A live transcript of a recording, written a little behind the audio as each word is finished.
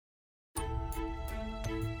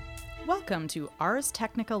Welcome to Ars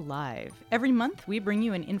Technica Live. Every month, we bring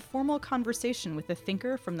you an informal conversation with a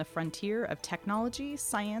thinker from the frontier of technology,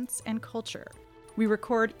 science, and culture. We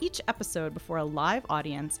record each episode before a live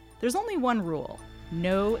audience. There's only one rule: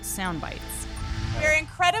 no sound bites. We're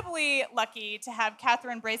incredibly lucky to have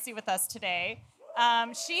Catherine Bracey with us today.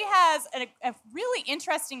 She has a really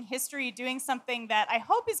interesting history doing something that I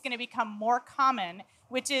hope is going to become more common,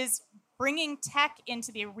 which is bringing tech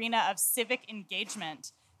into the arena of civic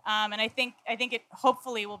engagement. And I think it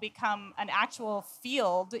hopefully will become an actual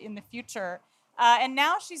field in the future. And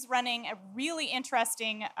now she's running a really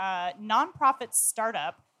interesting nonprofit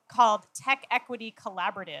startup called Tech Equity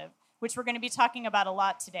Collaborative, which we're going to be talking about a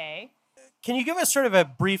lot today. Can you give us sort of a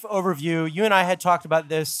brief overview? You and I had talked about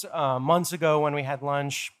this months ago when we had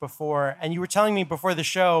lunch before, and you were telling me before the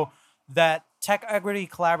show that Tech Equity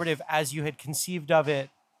Collaborative, as you had conceived of it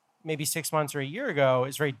maybe 6 months or a year ago,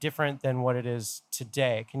 is very different than what it is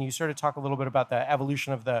today. Can you sort of talk a little bit about the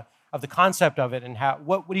evolution of the concept of it and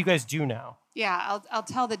what do you guys do now? Yeah, I'll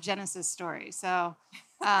tell the genesis story. So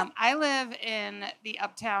I live in the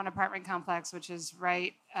Uptown apartment complex, which is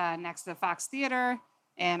right next to the Fox Theater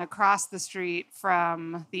and across the street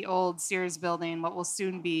from the old Sears building, what will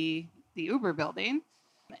soon be the Uber building.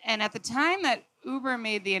 And at the time that Uber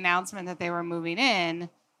made the announcement that they were moving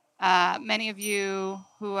in, many of you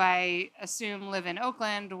who I assume lived in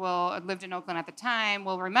Oakland at the time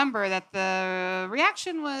will remember that the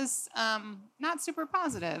reaction was not super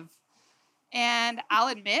positive. And I'll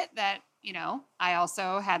admit that, I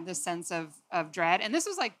also had this sense of dread. And this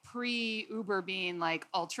was like pre-Uber being like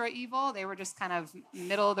ultra evil. They were just kind of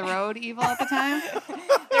middle of the road evil at the time.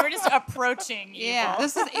 They were just approaching evil. Yeah,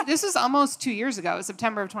 this is almost 2 years ago,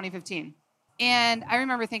 September of 2015. And I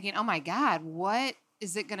remember thinking, oh my God, what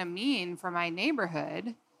is it going to mean for my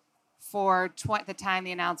neighborhood for the time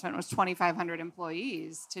the announcement was 2,500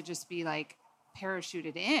 employees to just be like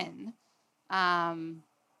parachuted in? How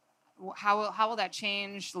will that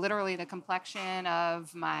change literally the complexion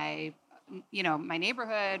of my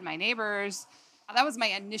neighborhood, my neighbors? That was my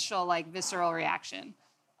initial visceral reaction,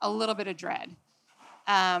 a little bit of dread.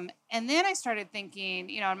 And then I started thinking,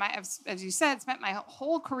 as you said, spent my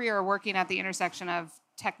whole career working at the intersection of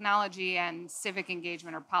technology and civic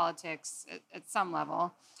engagement or politics at some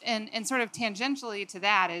level. And sort of tangentially to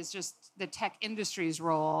that is just the tech industry's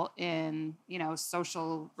role in,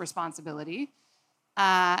 social responsibility.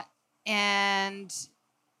 And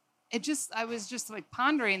I was just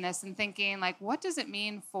pondering this and thinking what does it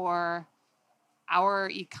mean for our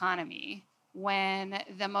economy when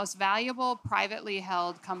the most valuable privately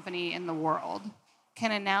held company in the world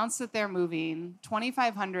can announce that they're moving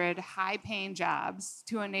 2,500 high-paying jobs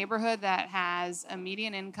to a neighborhood that has a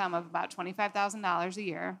median income of about $25,000 a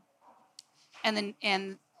year, and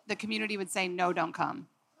the community would say, no, don't come.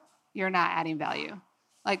 You're not adding value.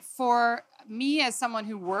 For me as someone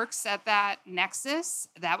who works at that nexus,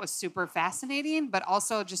 that was super fascinating, but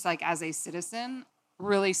also just as a citizen,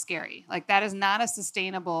 really scary. That is not a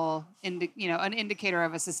sustainable, an indicator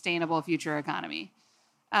of a sustainable future economy.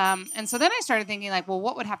 And so then I started thinking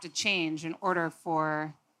what would have to change in order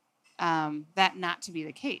for that not to be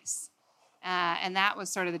the case? And that was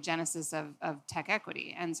sort of the genesis of tech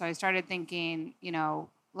equity. And so I started thinking,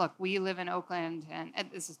 look, we live in Oakland, and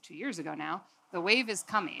this is 2 years ago now. The wave is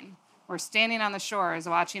coming. We're standing on the shores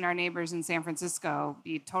watching our neighbors in San Francisco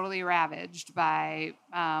be totally ravaged by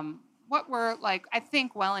what were, I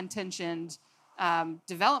think, well-intentioned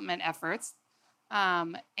development efforts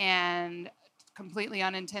and completely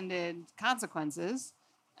unintended consequences.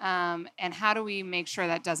 And how do we make sure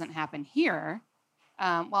that doesn't happen here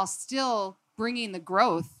while still bringing the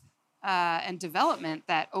growth and development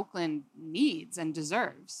that Oakland needs and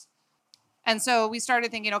deserves? And so we started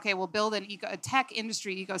thinking, okay, we'll build a tech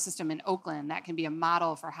industry ecosystem in Oakland that can be a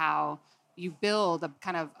model for how you build a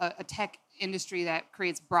kind of a tech industry that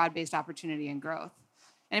creates broad-based opportunity and growth.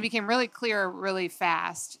 And it became really clear really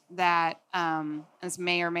fast that, this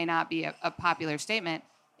may or may not be a popular statement,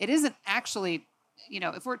 it isn't actually,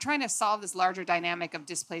 if we're trying to solve this larger dynamic of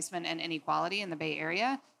displacement and inequality in the Bay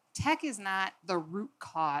Area, tech is not the root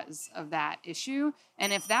cause of that issue.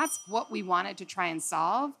 And if that's what we wanted to try and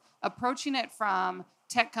solve, approaching it from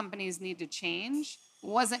tech companies need to change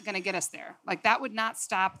wasn't going to get us there. That would not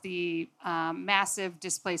stop the massive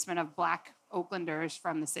displacement of Black Oaklanders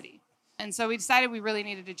from the city. And so we decided we really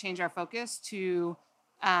needed to change our focus to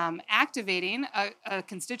activating a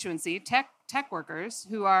constituency, tech workers,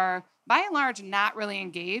 who are by and large not really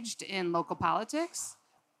engaged in local politics,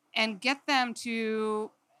 and get them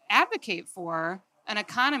to advocate for an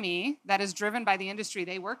economy that is driven by the industry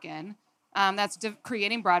they work in, that's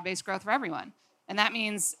creating broad-based growth for everyone. And that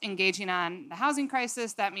means engaging on the housing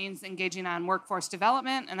crisis. That means engaging on workforce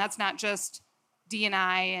development. And that's not just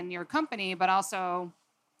D&I and your company, but also,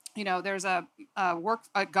 there's a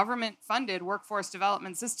government-funded workforce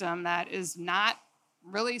development system that is not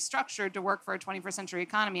really structured to work for a 21st century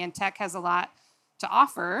economy. And tech has a lot to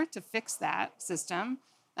offer to fix that system.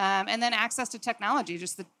 And then access to technology,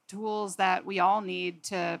 just the tools that we all need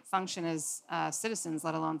to function as citizens,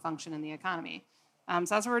 let alone function in the economy. So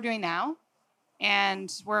that's what we're doing now.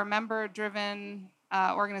 And we're a member-driven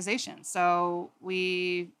organization. So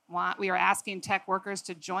we are asking tech workers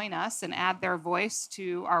to join us and add their voice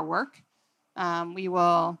to our work. We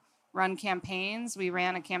will run campaigns. We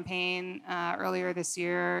ran a campaign earlier this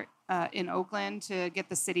year in Oakland to get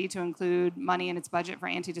the city to include money in its budget for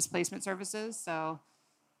anti-displacement services. So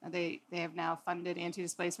they have now funded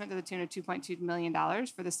anti-displacement to the tune of $2.2 million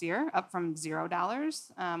for this year, up from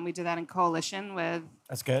 $0. We did that in coalition with...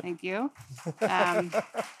 That's good. Thank you.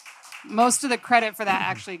 Most of the credit for that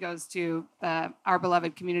actually goes to Our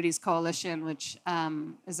Beloved Communities Coalition, which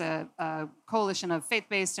is a coalition of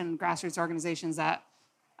faith-based and grassroots organizations that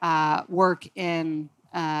work in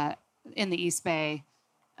the East Bay.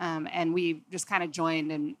 And we just kind of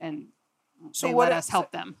joined and they let us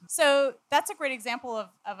help them. So that's a great example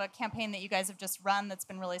of a campaign that you guys have just run that's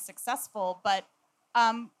been really successful. But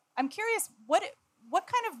I'm curious, what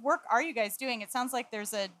kind of work are you guys doing? It sounds like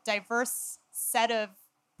there's a diverse set of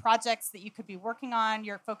projects that you could be working on.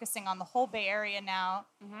 You're focusing on the whole Bay Area now.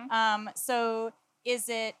 Mm-hmm. So is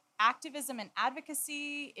it activism and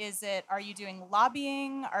advocacy? Are you doing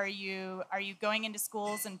lobbying? Are you going into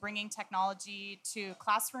schools and bringing technology to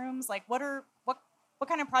classrooms? Like what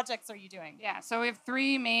kind of projects are you doing? Yeah, so we have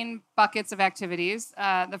three main buckets of activities.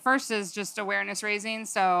 The first is just awareness raising.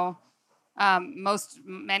 So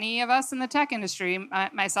many of us in the tech industry,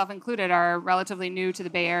 myself included, are relatively new to the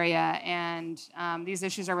Bay Area, and these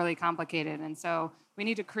issues are really complicated. And so we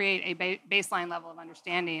need to create a baseline level of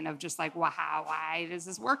understanding of just like, why does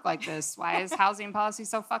this work like this? Why is housing policy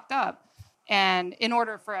so fucked up? And in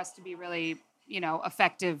order for us to be really,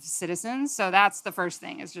 effective citizens, so that's the first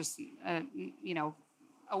thing, is just,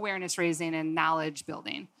 awareness raising and knowledge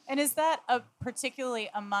building. And is that particularly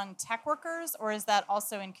among tech workers, or is that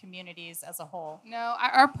also in communities as a whole? No,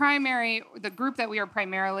 the group that we are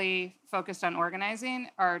primarily focused on organizing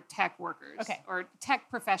are tech workers. Okay. Or tech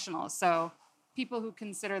professionals. So people who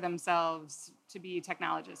consider themselves to be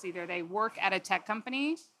technologists. Either they work at a tech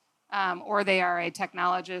company, or they are a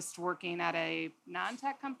technologist working at a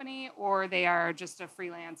non-tech company, or they are just a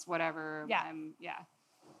freelance whatever. Yeah.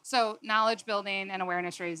 So knowledge building and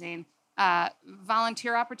awareness raising,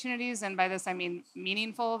 volunteer opportunities, and by this I mean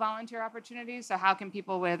meaningful volunteer opportunities. So how can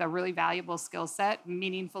people with a really valuable skill set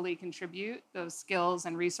meaningfully contribute those skills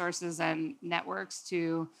and resources and networks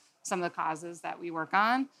to some of the causes that we work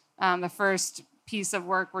on? The first piece of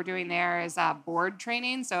work we're doing there is board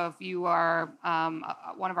training. So if you are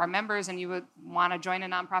one of our members and you would want to join a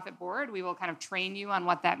nonprofit board, we will kind of train you on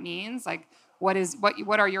what that means. Like,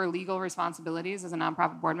 what are your legal responsibilities as a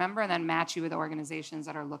nonprofit board member, and then match you with organizations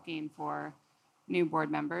that are looking for new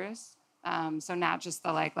board members. So not just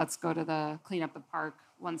the let's go to the clean up the park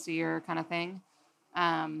once a year kind of thing.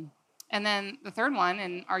 And then the third one,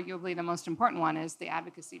 and arguably the most important one, is the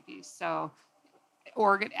advocacy piece. So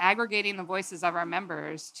aggregating the voices of our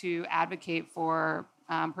members to advocate for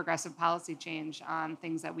progressive policy change on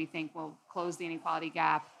things that we think will close the inequality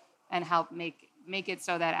gap and help make it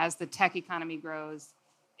so that as the tech economy grows,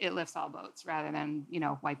 it lifts all boats rather than,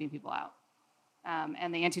 wiping people out.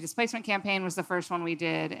 And the anti-displacement campaign was the first one we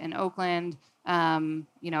did in Oakland.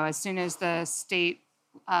 As soon as the state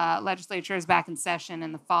legislature is back in session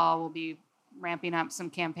in the fall, we'll be ramping up some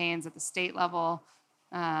campaigns at the state level.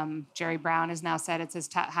 Jerry Brown has now said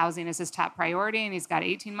housing is his top priority, and he's got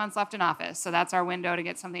 18 months left in office. So that's our window to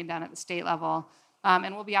get something done at the state level.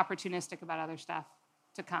 And we'll be opportunistic about other stuff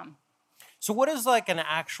to come. So what is an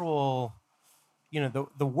actual,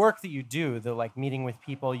 the work that you do, the meeting with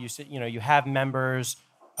people, you have members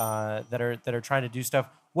that are trying to do stuff.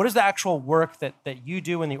 What does the actual work that you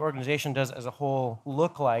do and the organization does as a whole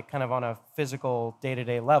look like kind of on a physical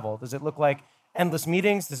day-to-day level? Does it look like endless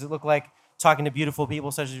meetings? Does it look like talking to beautiful people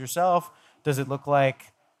such as yourself? Does it look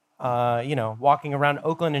like, walking around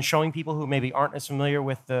Oakland and showing people who maybe aren't as familiar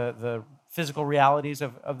with the physical realities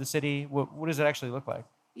of the city? What does it actually look like?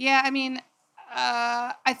 Yeah,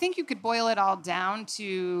 I think you could boil it all down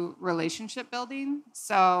to relationship building.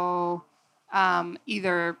 So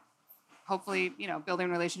either hopefully, building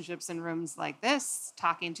relationships in rooms like this,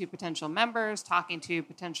 talking to potential members, talking to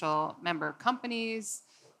potential member companies,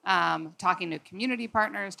 talking to community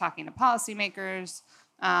partners, talking to policymakers,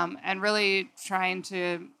 and really trying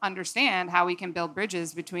to understand how we can build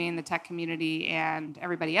bridges between the tech community and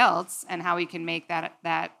everybody else, and how we can make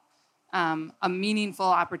that a meaningful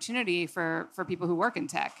opportunity for people who work in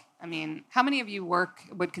tech. I mean, how many of you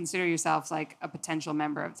would consider yourselves like a potential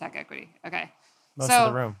member of Tech Equity? Okay. Most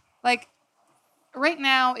of the room. Like right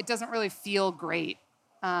now, it doesn't really feel great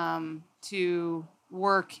to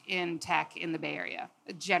work in tech in the Bay Area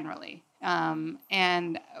generally.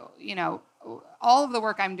 And, you know, all of the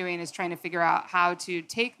work I'm doing is trying to figure out how to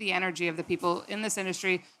take the energy of the people in this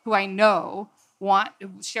industry who I know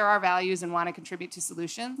share our values and want to contribute to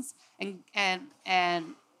solutions, and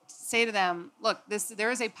say to them, look,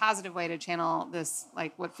 there is a positive way to channel this,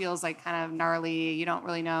 like what feels like kind of gnarly. You don't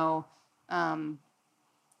really know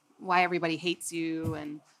why everybody hates you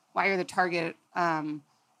and why you're the target,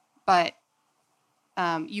 but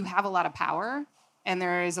you have a lot of power, and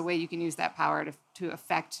there is a way you can use that power to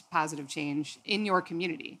affect positive change in your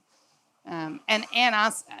community. And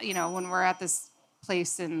us, you know, when we're at this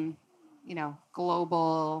place in, you know,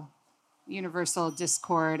 global, universal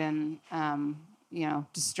discord and, you know,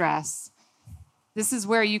 distress, this is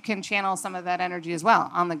where you can channel some of that energy as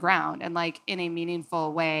well on the ground, and like in a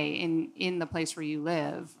meaningful way in the place where you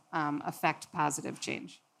live, affect positive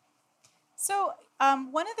change. So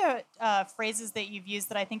one of the phrases that you've used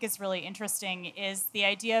that I think is really interesting is the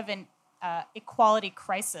idea of an equality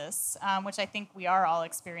crisis, which I think we are all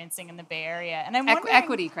experiencing in the Bay Area. And I'm wondering,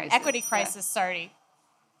 equity crisis. Equity crisis. Yeah. Sorry.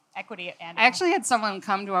 Equity and I actually had someone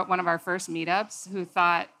come to one of our first meetups who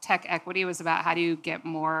thought tech equity was about how do you get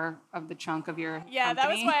more of the chunk of your company. That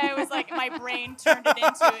was why I was like, my brain turned it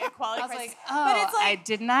into equality I was crisis. like, oh, but it's like, I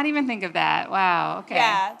did not even think of that. Wow. Okay.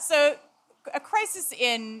 Yeah. So a crisis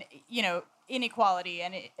in, you know, inequality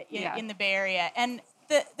and in the Bay Area. And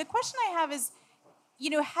the question I have is, you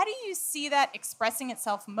know, how do you see that expressing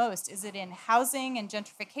itself most? Is it in housing and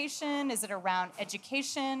gentrification? Is it around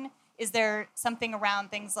education? Is there something around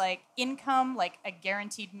things like income, like a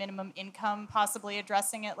guaranteed minimum income, possibly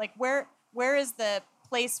addressing it? Like where is the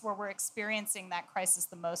place where we're experiencing that crisis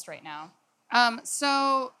the most right now?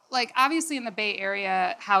 So like obviously in the Bay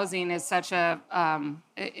Area, housing is such a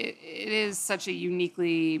it is such a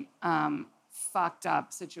uniquely fucked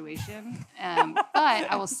up situation. But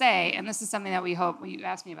I will say, and this is something that we hope, you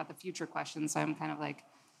asked me about the future question, so I'm kind of like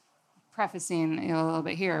prefacing a little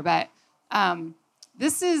bit here, but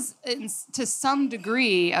this is to some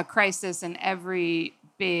degree a crisis in every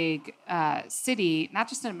big city, not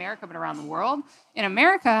just in America, but around the world. In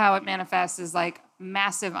America, how it manifests is like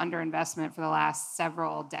massive underinvestment for the last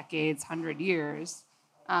several decades, 100 years,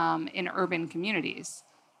 in urban communities.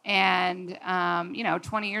 And, you know,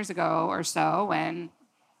 20 years ago or so, when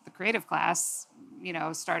the creative class, you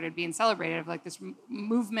know, started being celebrated of like this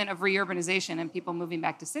movement of reurbanization and people moving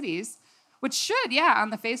back to cities, which should, on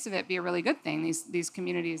the face of it, be a really good thing. These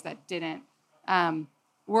communities that didn't,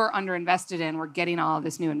 were underinvested in, were getting all of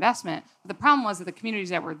this new investment. But the problem was that the communities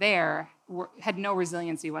that were there had no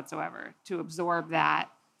resiliency whatsoever to absorb that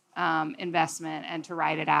investment and to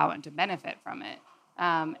ride it out and to benefit from it.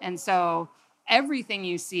 And so everything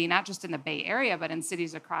you see, not just in the Bay Area, but in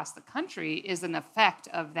cities across the country, is an effect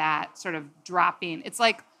of that sort of dropping. It's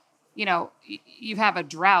like, you know, you have a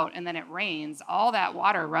drought and then it rains, all that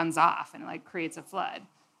water runs off and it like creates a flood.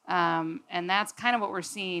 And that's kind of what we're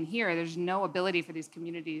seeing here. There's no ability for these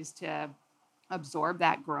communities to absorb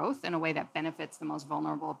that growth in a way that benefits the most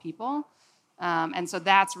vulnerable people. And so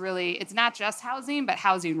that's really, it's not just housing, but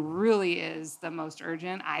housing really is the most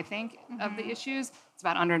urgent, I think, of the issues. It's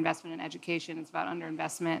about underinvestment in education. It's about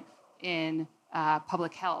underinvestment in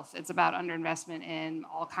public health. It's about underinvestment in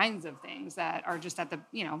all kinds of things that are just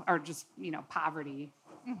poverty,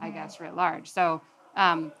 I guess, writ large. So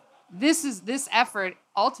this effort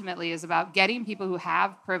ultimately is about getting people who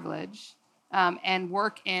have privilege and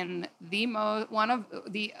work in one of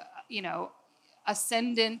the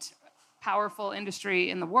ascendant, powerful industry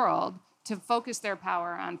in the world to focus their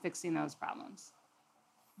power on fixing those problems.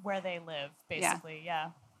 Where they live, basically, yeah.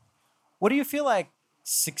 What do you feel like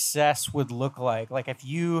success would look like? Like if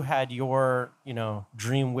you had your,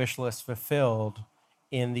 dream wish list fulfilled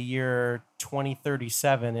in the year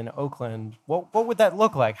 2037 in Oakland, what would that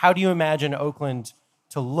look like? How do you imagine Oakland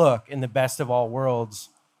to look in the best of all worlds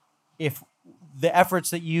if the efforts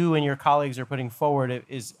that you and your colleagues are putting forward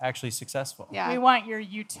is actually successful? Yeah. We want your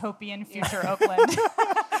utopian future Oakland.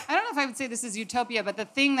 I don't know if I would say this is utopia, but the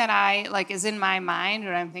thing that I is in my mind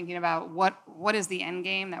when I'm thinking about what is the end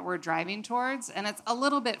game that we're driving towards, and it's a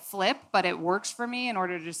little bit flip, but it works for me in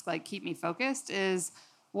order to just keep me focused, is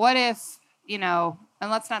what if,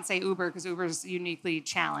 and let's not say Uber because Uber's uniquely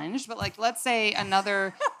challenged, but let's say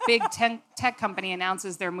another big tech company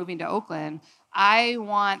announces they're moving to Oakland, I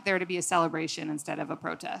want there to be a celebration instead of a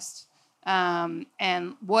protest.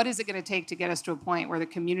 And what is it going to take to get us to a point where the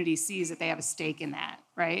community sees that they have a stake in that,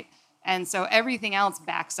 right? And so everything else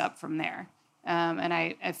backs up from there. And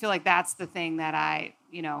I feel like that's the thing that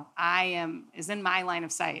is in my line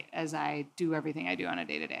of sight as I do everything I do on a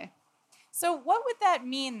day-to-day. So what would that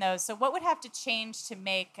mean, though? So what would have to change to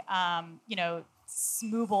make,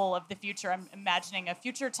 Smooble of the future? I'm imagining a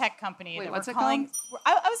future tech company. Wait, that what's we're it calling, called?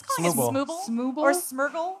 I was calling Smooble. it Smooble. Smooble? Or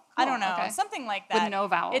Smurgle. I don't know. okay. Something like that. With no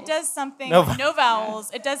vowels. It does something, No no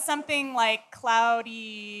vowels. It does something like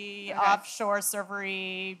cloudy, Okay. offshore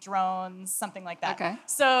servery, drones, something like that. Okay.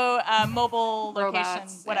 So mobile location,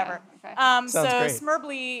 Robots, whatever. yeah, okay. Sounds So great.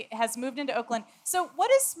 Smurble has moved into Oakland. So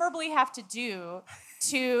what does Smurble have to do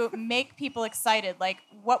to make people excited? Like,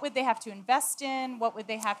 what would they have to invest in? What would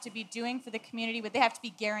they have to be doing for the community? Would they have to be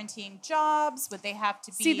guaranteeing jobs? Would they have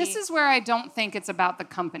to be... See, this is where I don't think it's about the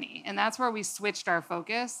company. And that's where we switched our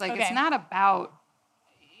focus. Like, Okay. it's not about,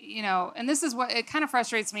 and this is what, it kind of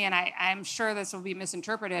frustrates me, and I'm sure this will be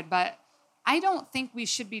misinterpreted, but I don't think we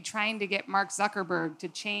should be trying to get Mark Zuckerberg to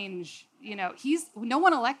change, no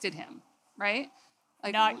one elected him, right?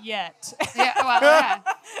 Like, Not yet. yeah.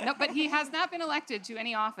 No, but he has not been elected to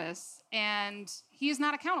any office, and he is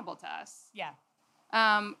not accountable to us. Yeah.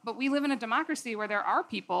 But we live in a democracy where there are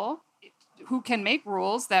people who can make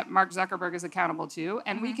rules that Mark Zuckerberg is accountable to,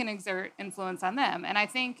 and we can exert influence on them. And I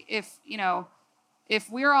think if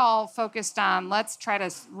we're all focused on let's try to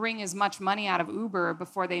wring as much money out of Uber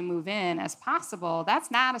before they move in as possible, that's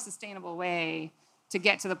not a sustainable way to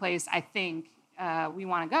get to the place I think we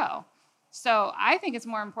want to go. So I think it's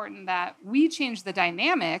more important that we change the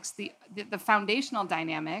dynamics, the foundational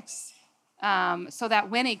dynamics, so that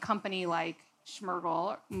when a company like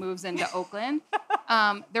Schmergel moves into Oakland,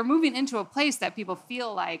 they're moving into a place that people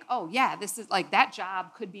feel like, oh yeah, this is like that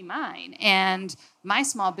job could be mine, and my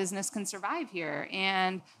small business can survive here,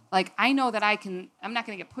 and like I know that I'm not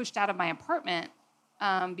going to get pushed out of my apartment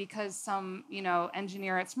because some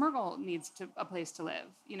engineer at Schmergel needs a place to live,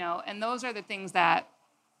 and those are the things that,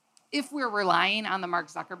 if we're relying on the Mark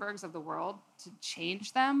Zuckerbergs of the world to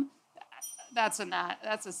change them, that's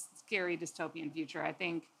a scary dystopian future. I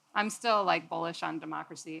think I'm still bullish on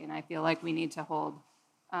democracy, and I feel like we need to hold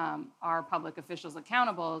our public officials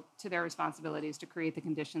accountable to their responsibilities to create the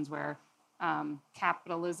conditions where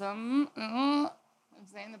capitalism, I'm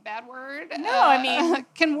saying the bad word. No, I mean,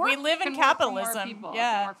 can work. we live in can work for more capitalism. people,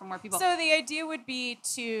 Yeah. can work for more people. So the idea would be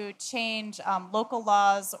to change local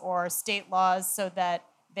laws or state laws so that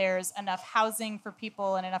there's enough housing for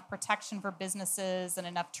people and enough protection for businesses and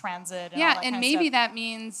enough transit. And all that kind of maybe stuff. that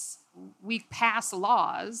means we pass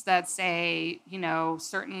laws that say,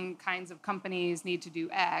 certain kinds of companies need to do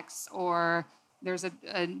X, or there's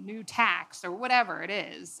a new tax or whatever it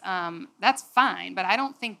is. That's fine, but I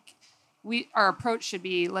don't think our approach should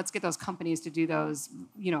be let's get those companies to do those,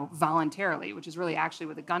 voluntarily, which is really actually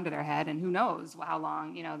with a gun to their head, and who knows how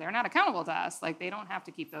long, they're not accountable to us. Like, they don't have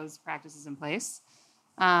to keep those practices in place.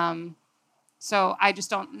 So I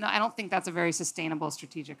just don't think that's a very sustainable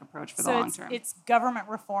strategic approach for the long term. It's government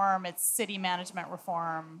reform, it's city management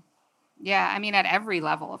reform. Yeah, I mean, at every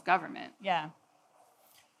level of government. Yeah.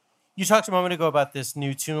 You talked a moment ago about this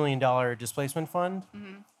new $2 million displacement fund.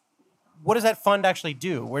 Mm-hmm. What does that fund actually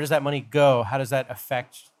do? Where does that money go? How does that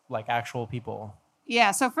affect actual people?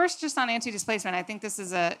 Yeah, so first, just on anti-displacement, I think this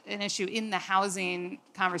is an issue in the housing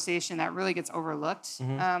conversation that really gets overlooked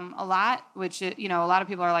a lot, which, a lot of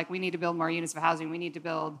people are like, we need to build more units of housing. We need to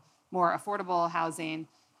build more affordable housing.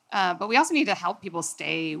 But we also need to help people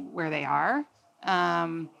stay where they are.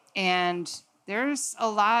 And there's a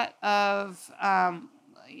lot of,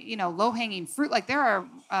 low-hanging fruit. Like, there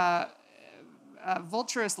are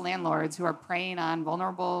vulturous landlords who are preying on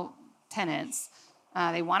vulnerable tenants.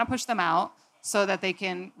 They want to push them out so that they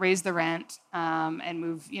can raise the rent and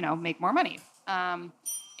move, make more money.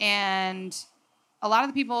 And a lot of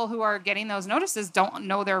the people who are getting those notices don't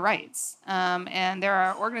know their rights. And there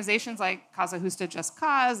are organizations like Casa Justa Just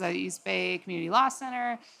Cause, the East Bay Community Law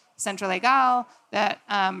Center, Centro Legal, that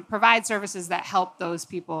provide services that help those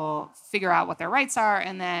people figure out what their rights are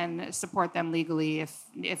and then support them legally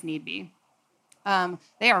if need be.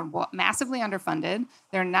 They are massively underfunded.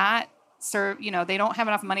 They're not they don't have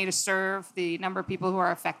enough money to serve the number of people who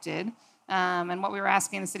are affected. And what we were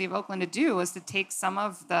asking the city of Oakland to do was to take some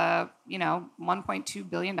of the, $1.2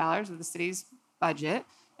 billion of the city's budget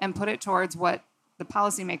and put it towards what the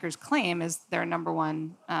policymakers claim is their number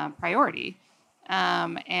one priority.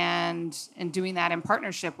 And doing that in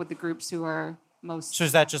partnership with the groups who are most. So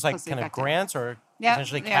is that just like closely kind of affected. grants or Yeah,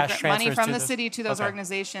 essentially cash transfers money from to the those- city to those Okay.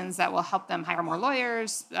 organizations that will help them hire more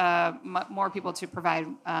lawyers, more people to provide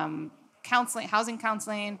counseling, housing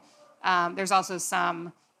counseling. There's also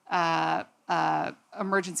some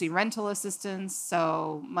emergency rental assistance,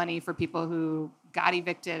 so money for people who got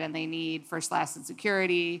evicted and they need first, last, and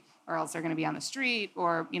security, or else they're going to be on the street,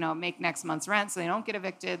 or make next month's rent so they don't get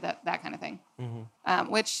evicted. That kind of thing.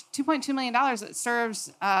 Which $2.2 million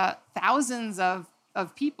serves thousands of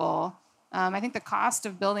people. I think the cost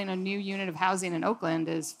of building a new unit of housing in Oakland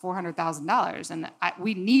is $400,000, and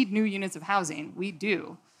we need new units of housing. We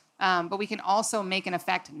do, but we can also make an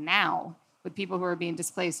effect now with people who are being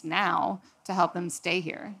displaced now to help them stay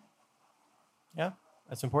here. Yeah,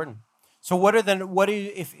 that's important. So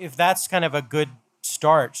if that's kind of a good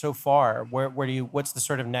start so far, what's the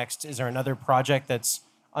sort of next? Is there another project that's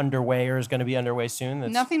underway or is going to be underway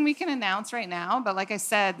soon? Nothing we can announce right now, but like I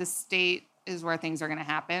said, the state is where things are going to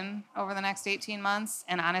happen over the next 18 months.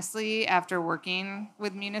 And honestly, after working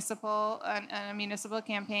with a municipal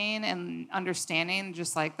campaign and understanding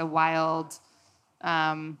just like the wild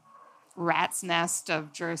rat's nest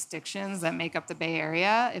of jurisdictions that make up the Bay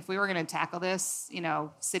Area, if we were going to tackle this,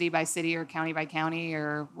 city by city or county by county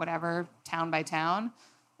or whatever, town by town,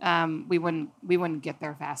 we wouldn't get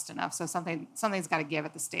there fast enough. So something's got to give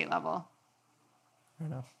at the state level. Fair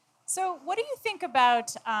enough. So what do you think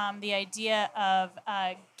about the idea of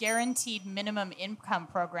guaranteed minimum income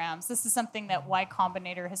programs? This is something that Y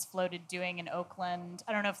Combinator has floated doing in Oakland.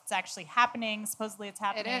 I don't know if it's actually happening. Supposedly it's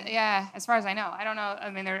happening. It is, yeah, as far as I know. I don't know.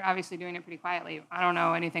 I mean, they're obviously doing it pretty quietly. I don't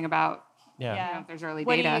know anything about if there's early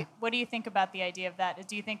data. What do you think about the idea of that?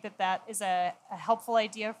 Do you think that is a helpful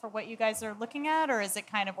idea for what you guys are looking at, or is it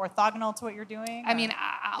kind of orthogonal to what you're doing? I mean,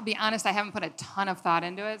 I'll be honest, I haven't put a ton of thought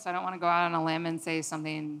into it, so I don't want to go out on a limb and say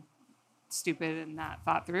something stupid and not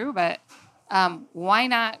thought through, but why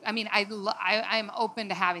not? I mean, I'm open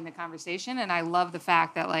to having the conversation, and I love the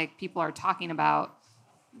fact that like people are talking about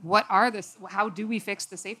how do we fix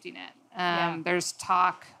the safety net? There's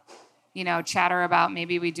talk, chatter about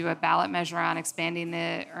maybe we do a ballot measure on expanding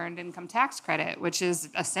the earned income tax credit, which is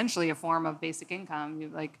essentially a form of basic income. You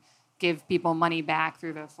like give people money back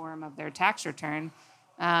through the form of their tax return,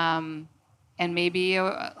 and maybe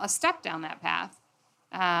a step down that path.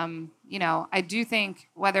 I do think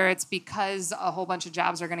whether it's because a whole bunch of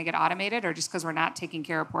jobs are going to get automated or just because we're not taking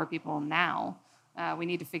care of poor people now, we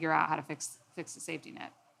need to figure out how to fix the safety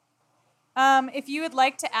net. If you would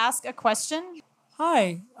like to ask a question.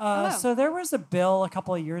 Hi. Hello. So there was a bill a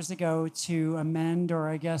couple of years ago to amend or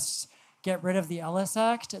I guess get rid of the Ellis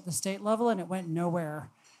Act at the state level, and it went nowhere.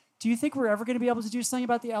 Do you think we're ever going to be able to do something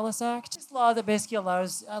about the Ellis Act? It's a law that basically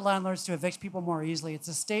allows landlords to evict people more easily. It's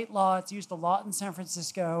a state law. It's used a lot in San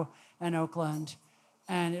Francisco and Oakland,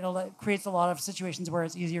 and it creates a lot of situations where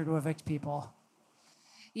it's easier to evict people.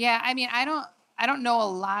 Yeah, I mean, I don't know a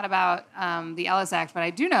lot about the Ellis Act, but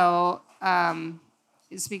I do know,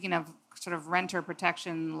 speaking of sort of renter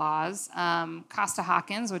protection laws,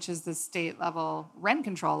 Costa-Hawkins, which is the state level rent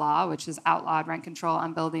control law, which has outlawed rent control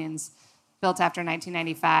on buildings built after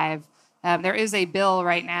 1995. There is a bill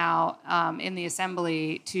right now in the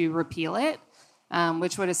assembly to repeal it,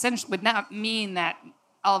 which would not mean that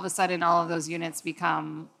all of a sudden all of those units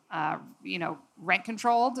become rent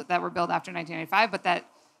controlled that were built after 1995, but that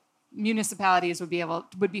municipalities would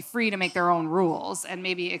be free to make their own rules and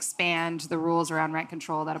maybe expand the rules around rent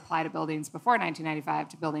control that apply to buildings before 1995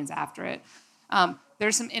 to buildings after it.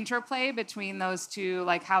 There's some interplay between those two,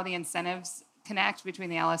 like how the incentives connect between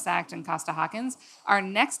the Ellis Act and Costa-Hawkins. Our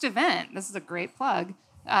next event, this is a great plug,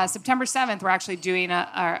 September 7th, we're actually doing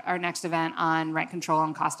our next event on rent control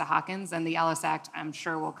on Costa-Hawkins, and the Ellis Act, I'm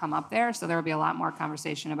sure, will come up there. So there will be a lot more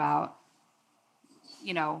conversation about,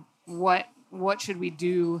 what should we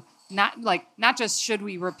do? Not just should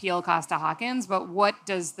we repeal Costa-Hawkins, but what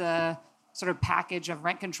does the sort of package of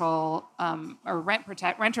rent control or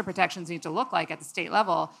renter protections need to look like at the state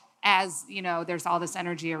level? As there's all this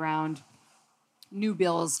energy around new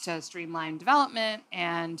bills to streamline development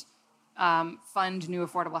and fund new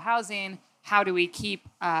affordable housing. How do we keep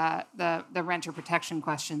the renter protection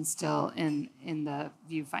question still in the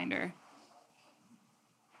viewfinder?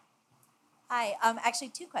 Hi, actually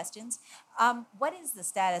 2 questions. What is the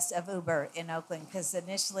status of Uber in Oakland? Because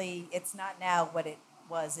initially, it's not now what it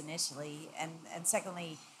was initially. And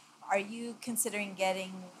secondly, are you considering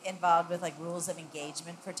getting involved with like rules of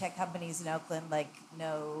engagement for tech companies in Oakland, like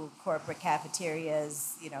no corporate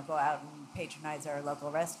cafeterias, go out and patronize our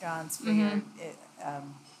local restaurants for your,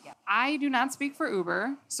 I do not speak for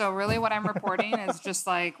Uber. So really what I'm reporting is just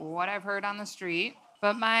like what I've heard on the street.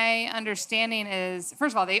 But my understanding is,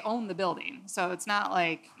 first of all, they own the building. So it's not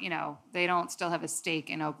like, they don't still have a stake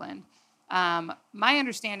in Oakland. My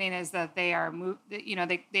understanding is that they are,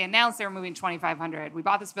 they announced they were moving 2,500. We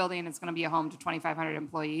bought this building. It's going to be a home to 2,500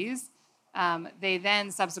 employees. They then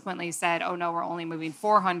subsequently said, oh, no, we're only moving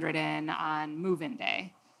 400 in on move-in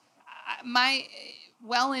day. My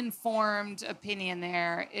well-informed opinion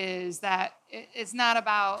there is that it's not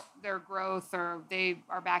about their growth or they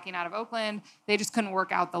are backing out of Oakland. They just couldn't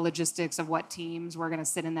work out the logistics of what teams were going to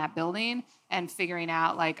sit in that building and figuring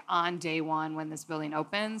out, like, on day one when this building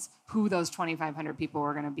opens, who those 2,500 people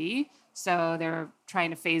were going to be. So they're trying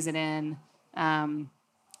to phase it in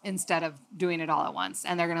instead of doing it all at once.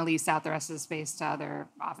 And they're going to lease out the rest of the space to other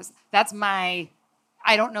offices.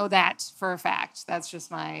 I don't know that for a fact. That's just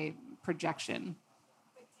my projection.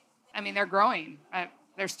 I mean, they're growing.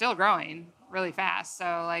 They're still growing really fast.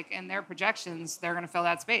 So, like, in their projections, they're going to fill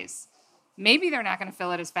that space. Maybe they're not going to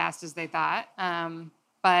fill it as fast as they thought,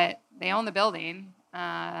 but they own the building,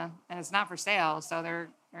 and it's not for sale, so they're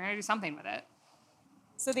going to do something with it.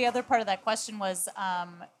 So the other part of that question was,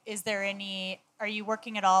 are you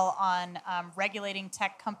working at all on regulating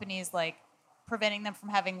tech companies, like preventing them from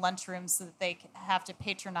having lunchrooms so that they have to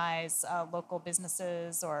patronize local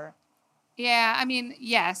businesses or... Yeah, I mean,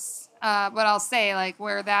 yes. But I'll say, like,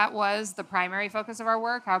 where that was the primary focus of our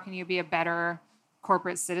work, how can you be a better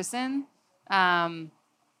corporate citizen?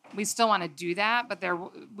 We still want to do that, but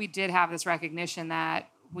we did have this recognition that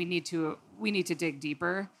we need to dig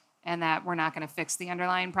deeper and that we're not going to fix the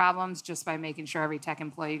underlying problems just by making sure every tech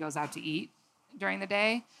employee goes out to eat during the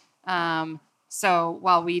day. So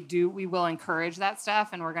while we will encourage that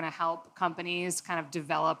stuff, and we're going to help companies kind of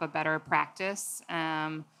develop a better practice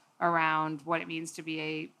around what it means to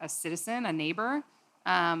be a citizen, a neighbor.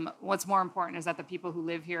 What's more important is that the people who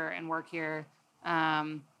live here and work here,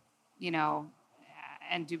 and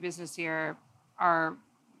do business here are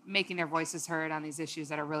making their voices heard on these issues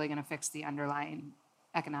that are really going to fix the underlying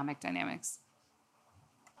economic dynamics.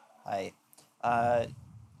 Hi.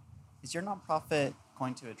 Is your nonprofit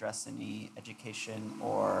going to address any education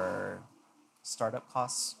or startup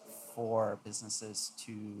costs for businesses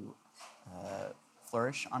to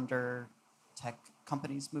flourish under tech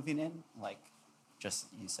companies moving in? Like, just,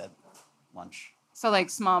 you said lunch. So, like,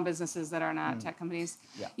 small businesses that are not tech companies.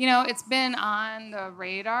 Yeah. It's been on the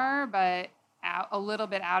radar, but a little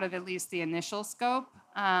bit out of at least the initial scope.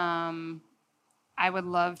 I would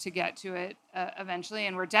love to get to it eventually.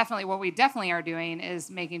 And what we definitely are doing is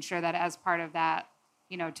making sure that as part of that,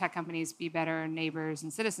 tech companies be better neighbors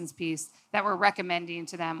and citizens piece, that we're recommending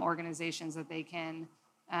to them organizations that they can,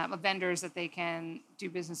 vendors that they can do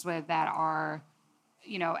business with that are,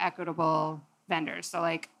 equitable vendors. So,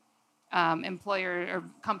 like, employer or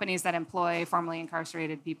companies that employ formerly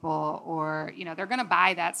incarcerated people, or, they're going to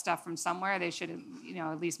buy that stuff from somewhere. They should,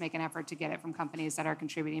 at least make an effort to get it from companies that are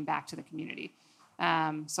contributing back to the community.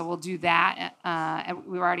 So we'll do that. And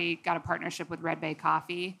we've already got a partnership with Red Bay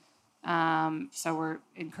Coffee. So we're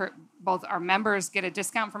both our members get a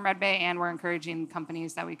discount from Red Bay, and we're encouraging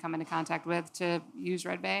companies that we come into contact with to use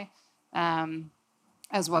Red Bay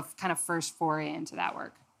as what kind of first foray into that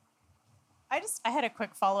work. I had a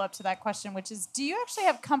quick follow-up to that question, which is, do you actually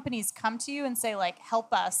have companies come to you and say, like,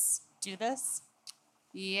 help us do this?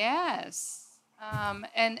 Yes.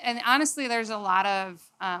 And honestly, there's a lot of,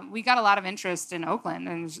 we got a lot of interest in Oakland,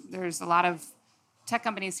 and there's a lot of tech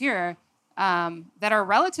companies here that are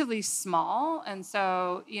relatively small. And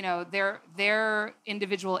so, their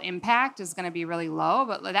individual impact is going to be really low,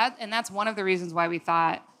 that's one of the reasons why we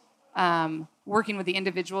thought working with the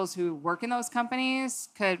individuals who work in those companies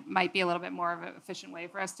might be a little bit more of an efficient way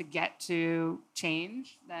for us to get to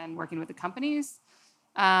change than working with the companies.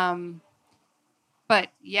 But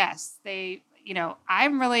yes,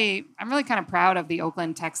 I'm really kind of proud of the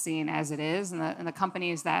Oakland tech scene as it is, and the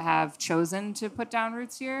companies that have chosen to put down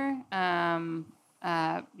roots here,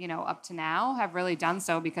 up to now have really done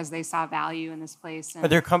so because they saw value in this place. Are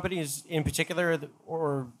there companies in particular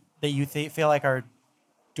or that you feel like are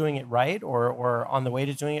doing it right or on the way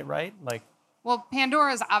to doing it right? Like, well,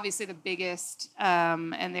 Pandora is obviously the biggest,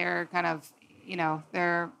 and they're kind of,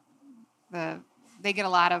 they get a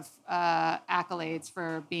lot of accolades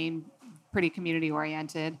for being pretty community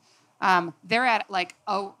oriented. They're at like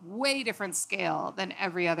a way different scale than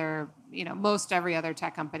most every other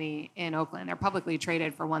tech company in Oakland. They're publicly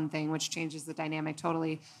traded, for one thing, which changes the dynamic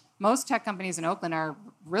totally. Most tech companies in Oakland are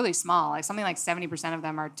really small. Like something like 70% of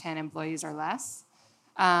them are 10 employees or less.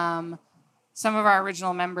 Some of our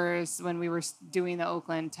original members, when we were doing the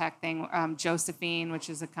Oakland tech thing, Josephine, which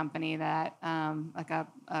is a company that, like a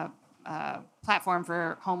platform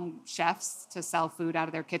for home chefs to sell food out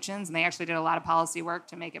of their kitchens, and they actually did a lot of policy work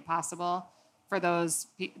to make it possible for those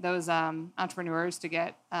entrepreneurs to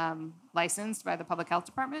get licensed by the public health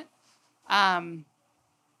department. Now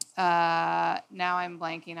I'm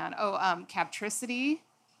blanking on Captricity,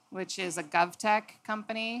 which is a GovTech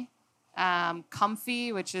company.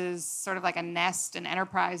 Comfy, which is sort of like an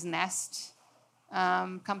enterprise Nest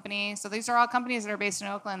company. So these are all companies that are based in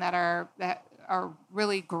Oakland that are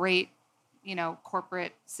really great,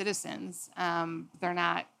 corporate citizens. They're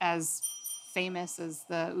not as famous as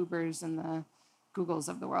the Ubers and the Googles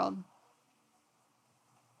of the world.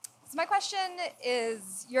 So my question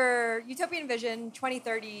is, your utopian vision,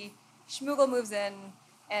 2030, Schmoogle moves in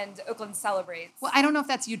and Oakland celebrates. Well, I don't know if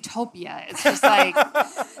that's utopia. It's just like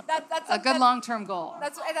that's a good long-term goal.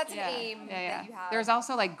 That's an aim that you have. There's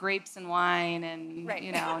also like grapes and wine, and right.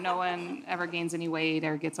 No one ever gains any weight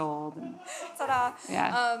or gets old. And, ta-da.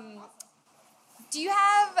 Yeah. Do you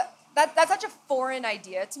have that's such a foreign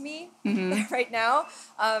idea to me right now?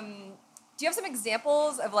 Do you have some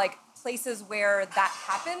examples of like places where that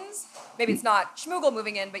happens? Maybe it's not Schmoogle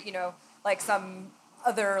moving in, but like some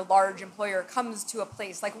other large employer comes to a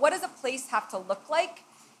place. Like, what does a place have to look like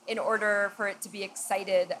in order for it to be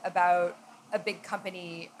excited about a big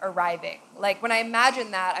company arriving? Like, when I imagine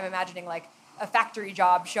that, I'm imagining like a factory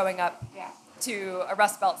job showing up to a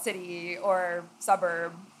Rust Belt city or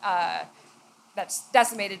suburb that's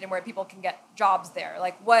decimated and where people can get jobs there.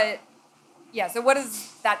 Like, so what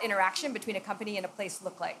does that interaction between a company and a place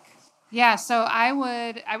look like? Yeah, so I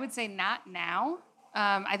would say not now.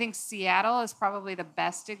 I think Seattle is probably the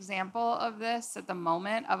best example of this at the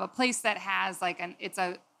moment, of a place that has like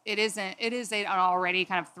it is an already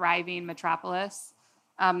kind of thriving metropolis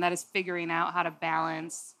that is figuring out how to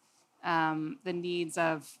balance the needs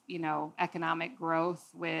of economic growth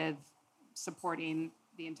with supporting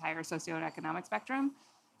the entire socioeconomic spectrum.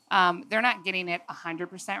 They're not getting it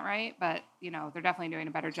 100% right, but they're definitely doing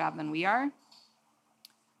a better job than we are.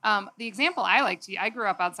 The example I grew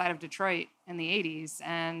up outside of Detroit in the 80s,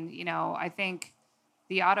 and, I think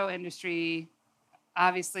the auto industry,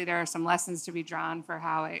 obviously there are some lessons to be drawn for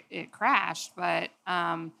how it crashed, but,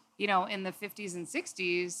 in the 50s and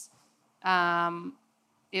 60s,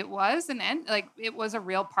 it was a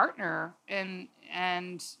real partner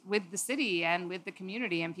and with the city and with the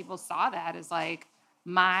community, and people saw that as like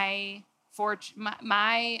my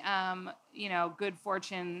good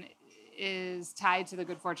fortune is tied to the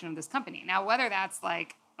good fortune of this company. Now, whether that's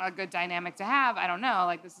like a good dynamic to have, I don't know.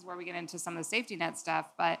 Like, this is where we get into some of the safety net stuff,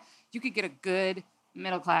 but you could get a good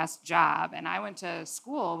middle-class job. And I went to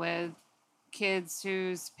school with kids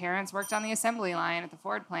whose parents worked on the assembly line at the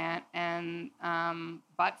Ford plant, and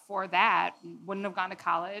but for that, wouldn't have gone to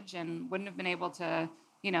college and wouldn't have been able to,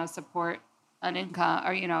 support an income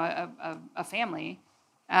or, a family,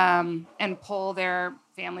 and pull their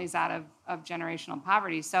families out of generational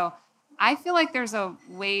poverty. So I feel like there's a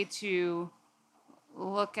way to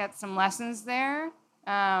look at some lessons there,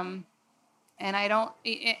 and I don't,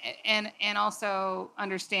 and also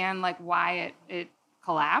understand like why it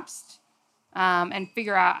collapsed, and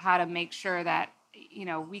figure out how to make sure that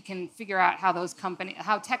we can figure out how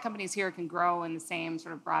tech companies here can grow in the same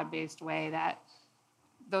sort of broad-based way that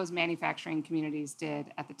those manufacturing communities did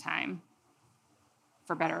at the time,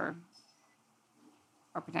 for better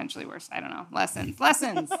or potentially worse. I don't know. Lessons.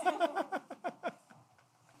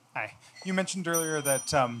 Hi. You mentioned earlier that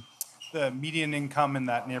the median income in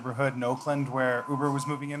that neighborhood in Oakland where Uber was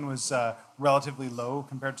moving in was relatively low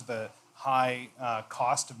compared to the high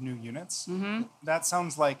cost of new units. Mm-hmm. That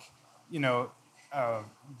sounds like,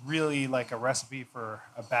 really like a recipe for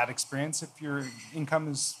a bad experience if your income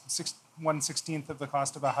is 1/16 of the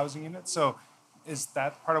cost of a housing unit. So is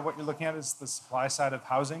that part of what you're looking at, is the supply side of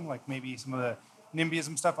housing, like maybe some of the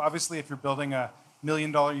NIMBYism stuff? Obviously, if you're building $1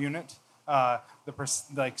 million unit,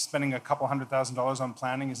 spending a couple $100,000 on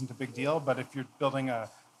planning isn't a big deal. But if you're building a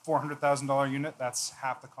 $400,000 unit, that's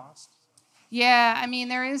half the cost. Yeah, I mean,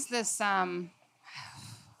 there is this. The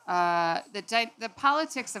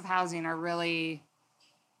politics of housing are really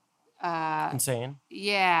insane.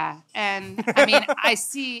 Yeah, and I mean,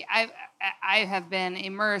 I have been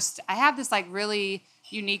immersed. I have this like really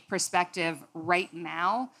unique perspective right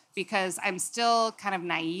now because I'm still kind of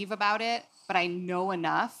naive about it, but I know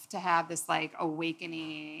enough to have this like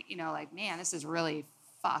awakening, like, man, this is really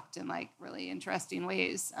fucked in like really interesting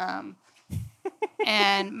ways.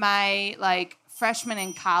 And my like freshman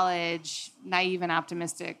in college, naive and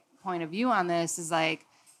optimistic point of view on this is like,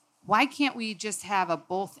 why can't we just have a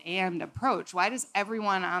both and approach? Why does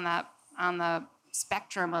everyone on the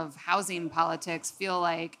spectrum of housing politics feel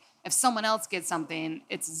like if someone else gets something,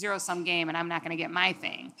 it's a zero-sum game and I'm not going to get my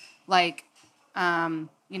thing. Like,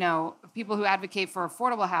 people who advocate for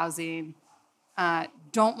affordable housing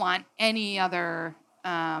don't want any other,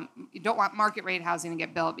 don't want market rate housing to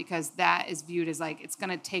get built because that is viewed as like, it's going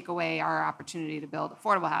to take away our opportunity to build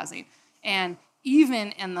affordable housing. And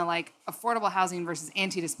even in the like affordable housing versus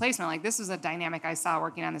anti-displacement, like this was a dynamic I saw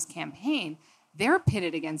working on this campaign. They're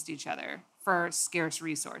pitted against each other for scarce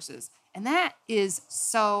resources. And that is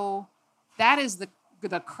the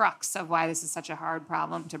crux of why this is such a hard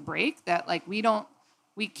problem to break, that like we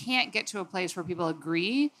can't get to a place where people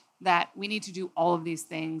agree that we need to do all of these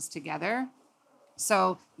things together.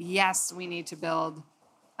 So yes, we need to build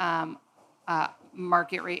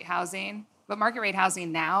market rate housing. But market rate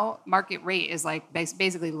housing now, market rate is like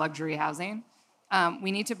basically luxury housing.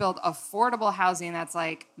 We need to build affordable housing that's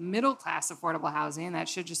like middle class affordable housing. That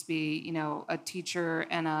should just be, a teacher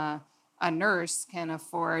and a nurse can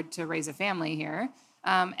afford to raise a family here.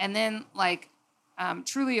 And then like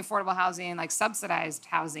truly affordable housing, like subsidized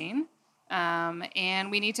housing.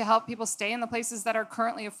 And we need to help people stay in the places that are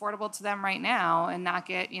currently affordable to them right now and not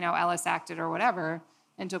get, Ellis acted or whatever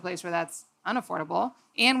into a place where that's unaffordable.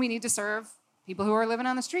 And we need to serve people who are living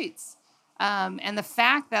on the streets. And the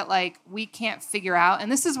fact that like we can't figure out,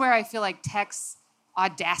 and this is where I feel like tech's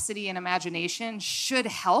audacity and imagination should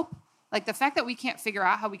help. Like the fact that we can't figure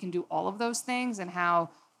out how we can do all of those things and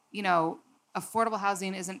how, affordable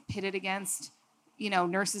housing isn't pitted against,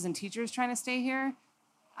 nurses and teachers trying to stay here.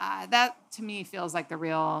 That to me feels like the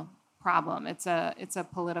real problem. It's a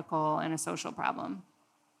political and a social problem.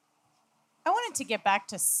 I wanted to get back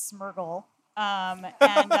to Smurgle. And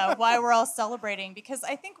why we're all celebrating, because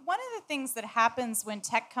I think one of the things that happens when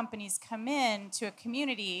tech companies come in to a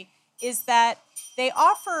community is that they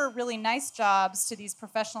offer really nice jobs to these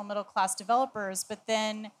professional middle-class developers, but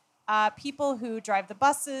then people who drive the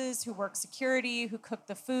buses, who work security, who cook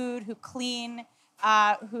the food, who clean,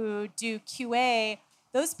 who do QA,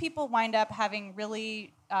 those people wind up having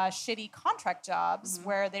really shitty contract jobs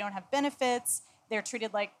where they don't have benefits. They're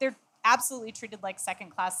absolutely treated like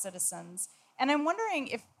second-class citizens. And I'm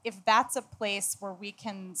wondering if that's a place where we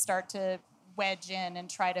can start to wedge in and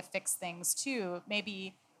try to fix things too.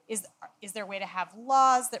 Maybe is there a way to have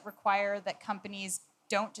laws that require that companies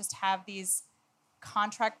don't just have these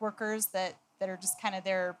contract workers that are just kind of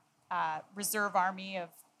their reserve army of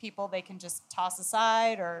people they can just toss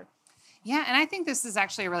aside? Or yeah, and I think this is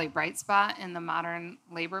actually a really bright spot in the modern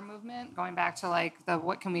labor movement, going back to like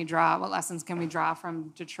what lessons can we draw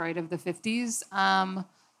from Detroit of the 50s?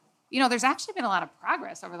 There's actually been a lot of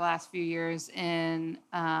progress over the last few years in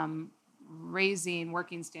raising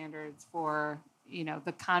working standards for,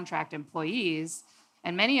 the contract employees.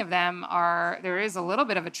 And many of them there is a little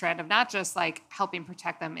bit of a trend of not just like helping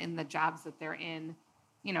protect them in the jobs that they're in,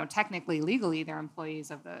 technically, legally, they're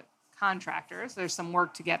employees of the contractors. There's some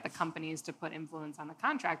work to get the companies to put influence on the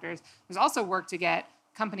contractors. There's also work to get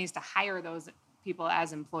companies to hire those people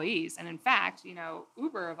as employees. And in fact,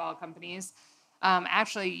 Uber of all companies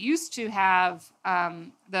actually used to have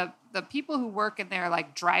the people who work in their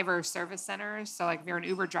like driver service centers. So like if you're an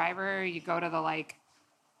Uber driver, you go to the like,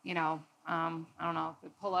 I don't know, the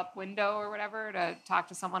pull-up window or whatever to talk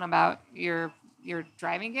to someone about your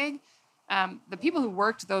driving gig. The people who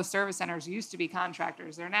worked those service centers used to be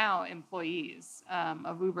contractors. They're now employees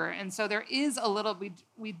of Uber. And so there is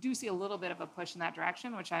we do see a little bit of a push in that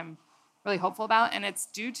direction, which I'm really hopeful about. And it's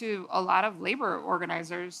due to a lot of labor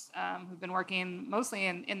organizers who've been working mostly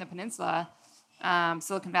in the peninsula,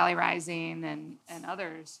 Silicon Valley Rising and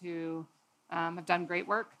others who have done great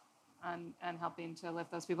work on helping to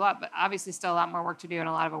lift those people up. But obviously still a lot more work to do and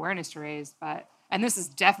a lot of awareness to raise. And this is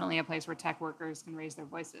definitely a place where tech workers can raise their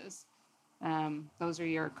voices. Those are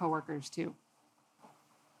your coworkers too.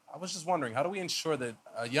 I was just wondering, how do we ensure that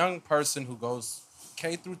a young person who goes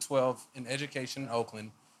K through 12 in education in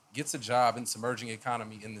Oakland gets a job in this emerging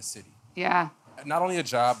economy in the city? Yeah. Not only a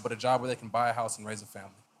job, but a job where they can buy a house and raise a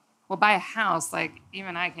family. Well, buy a house, like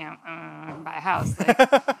even I can't buy a house. Like,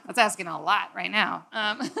 that's asking a lot right now.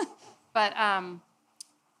 I've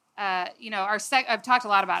talked a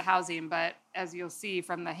lot about housing, but as you'll see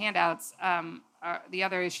from the handouts, the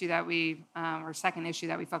other issue that second issue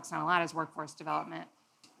that we focus on a lot is workforce development.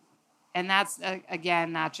 And that's,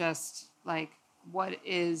 again, not just like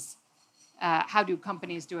how do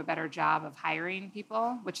companies do a better job of hiring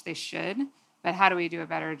people, which they should, but how do we do a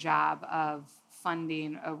better job of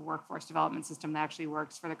funding a workforce development system that actually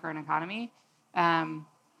works for the current economy? And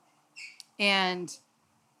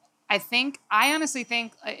I honestly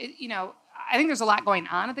think, I think there's a lot going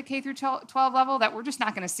on at the K through 12 level that we're just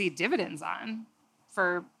not going to see dividends on.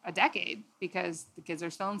 for a decade because the kids are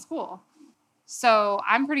still in school. So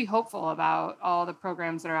I'm pretty hopeful about all the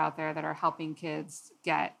programs that are out there that are helping kids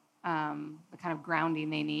get the kind of grounding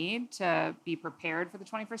they need to be prepared for the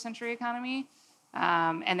 21st century economy.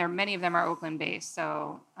 And many of them are Oakland-based.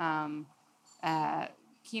 So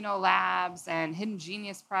Kino Labs and Hidden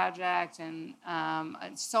Genius Project and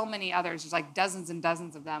so many others. There's like dozens and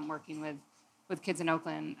dozens of them working with kids in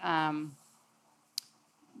Oakland.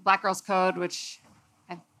 Black Girls Code, which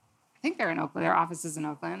I think they're in Oakland. Their office is in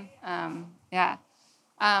Oakland.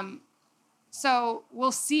 So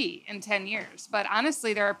we'll see in 10 years. But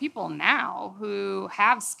honestly, there are people now who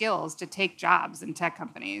have skills to take jobs in tech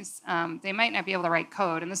companies. They might not be able to write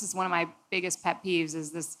code. And this is one of my biggest pet peeves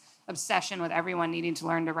is this obsession with everyone needing to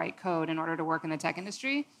learn to write code in order to work in the tech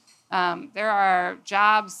industry. There are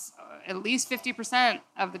jobs, at least 50%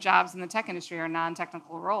 of the jobs in the tech industry are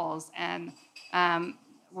non-technical roles. And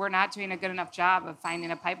we're not doing a good enough job of finding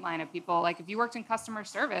a pipeline of people. Like if you worked in customer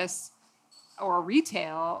service or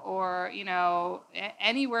retail or,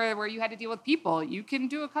 anywhere where you had to deal with people, you can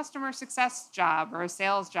do a customer success job or a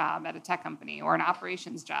sales job at a tech company or an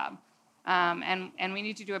operations job. And we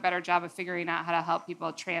need to do a better job of figuring out how to help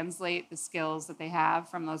people translate the skills that they have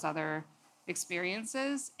from those other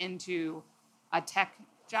experiences into a tech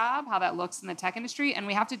job, how that looks in the tech industry. And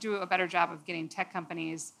we have to do a better job of getting tech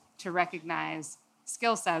companies to recognize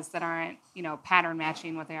skill sets that aren't, pattern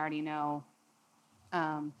matching what they already know.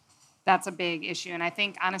 That's a big issue. And I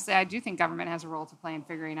think, honestly, I do think government has a role to play in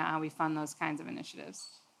figuring out how we fund those kinds of initiatives.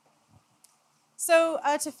 So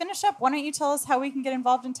to finish up, why don't you tell us how we can get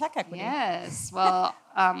involved in tech equity? Yes. Well,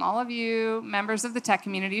 all of you members of the tech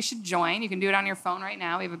community should join. You can do it on your phone right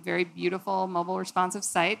now. We have a very beautiful mobile responsive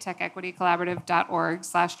site,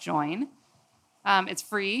 techequitycollaborative.org/join. It's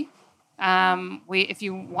free. If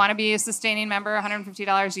you want to be a sustaining member,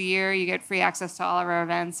 $150 a year, you get free access to all of our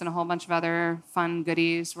events and a whole bunch of other fun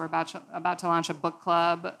goodies. We're about to launch a book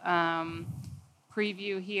club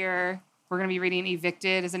preview here. We're going to be reading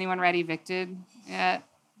Evicted. Has anyone read Evicted yet?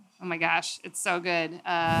 Oh my gosh, it's so good.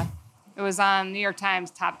 It was on New York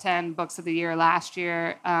Times top 10 books of the year last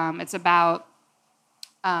year. It's about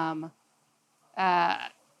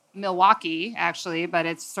Milwaukee, actually, but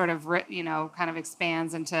it's sort of, kind of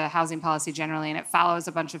expands into housing policy generally, and it follows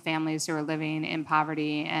a bunch of families who are living in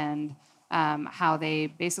poverty and how they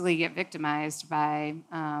basically get victimized by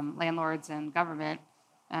landlords and government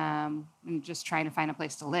and just trying to find a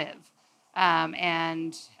place to live. So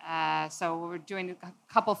we're doing a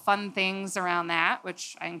couple fun things around that,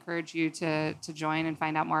 which I encourage you to join and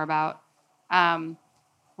find out more about.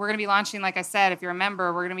 We're going to be launching, like I said, if you're a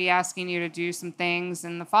member, we're going to be asking you to do some things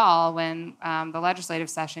in the fall when the legislative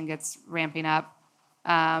session gets ramping up.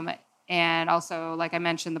 And also, like I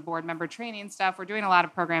mentioned, the board member training stuff. We're doing a lot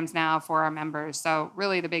of programs now for our members. So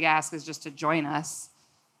really the big ask is just to join us.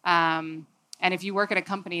 And if you work at a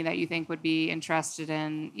company that you think would be interested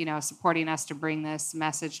in, supporting us to bring this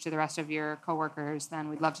message to the rest of your coworkers, then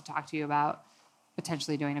we'd love to talk to you about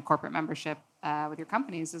potentially doing a corporate membership with your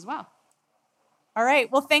companies as well. All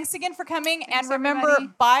right. Well, thanks again for coming. Thanks, and remember,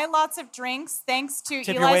 everybody. buy lots of drinks. Thanks to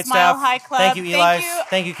Tip your Eli's waitstaff. Mile High Club. Thank you, Eli. Thank you.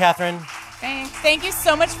 Thank you, Catherine. Thanks. Thank you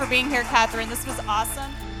so much for being here, Catherine. This was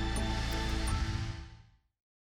awesome.